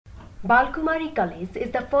Balkumari College is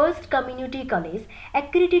the first community college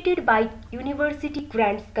accredited by University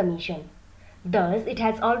Grants Commission. Thus, it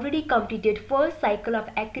has already completed first cycle of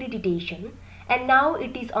accreditation and now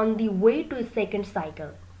it is on the way to its second cycle.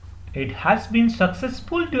 It has been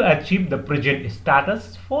successful to achieve the present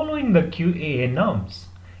status following the QAA norms.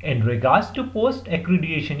 In regards to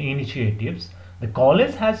post-accreditation initiatives, the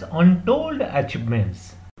college has untold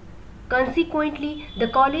achievements. Consequently, the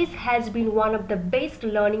college has been one of the best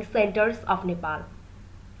learning centers of Nepal.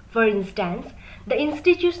 For instance, the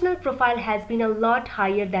institutional profile has been a lot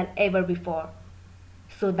higher than ever before,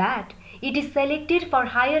 so that it is selected for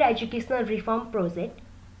higher educational reform project,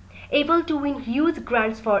 able to win huge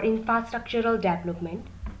grants for infrastructural development.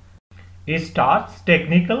 It starts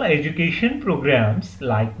technical education programs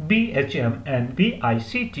like BHM and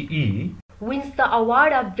BICTE, Wins the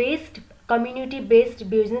award of Best Community-Based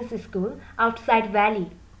Business School outside Valley.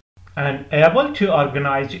 and able to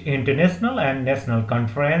organize international and national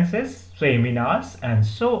conferences, seminars, and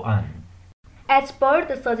so on. As per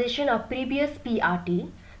the suggestion of previous PRT,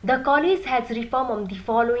 the college has reformed on the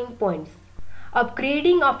following points: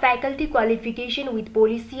 upgrading of faculty qualification with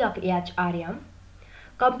policy of AHRM,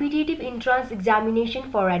 competitive entrance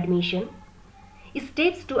examination for admission,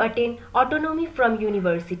 steps to attain autonomy from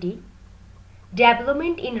university,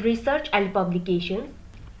 development in research and publications,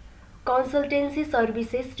 consultancy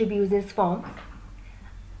services to business firms,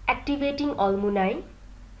 activating alumni,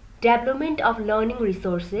 development of learning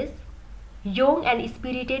resources, young and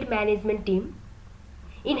spirited management team,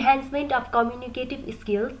 enhancement of communicative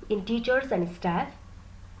skills in teachers and staff,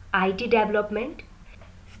 IT development,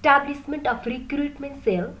 establishment of recruitment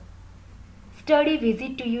cell, study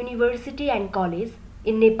visit to university and college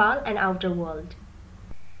in Nepal and outer world,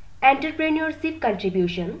 entrepreneurship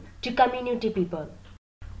contribution to community people.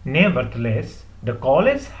 Nevertheless, the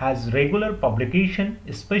college has regular publication,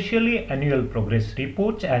 especially annual progress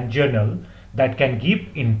reports and journal that can give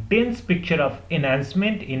intense picture of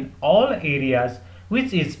enhancement in all areas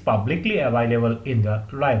which is publicly available in the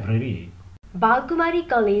library. Balkumari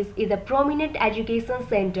College is a prominent education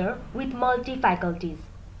center with multi-faculties.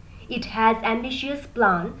 It has ambitious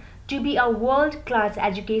plan to be a world-class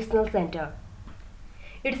educational center.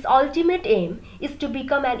 Its ultimate aim is to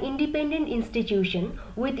become an independent institution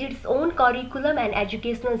with its own curriculum and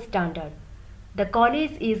educational standard. The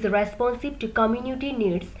college is responsive to community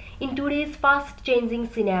needs in today's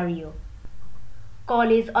fast-changing scenario.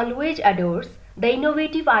 College always adores the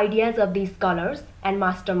innovative ideas of these scholars and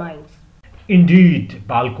masterminds. Indeed,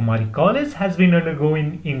 Balkumari College has been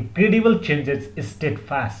undergoing incredible changes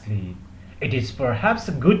steadfastly. It is perhaps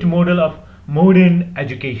a good model of modern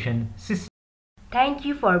education system. Thank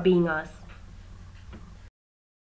you for being us.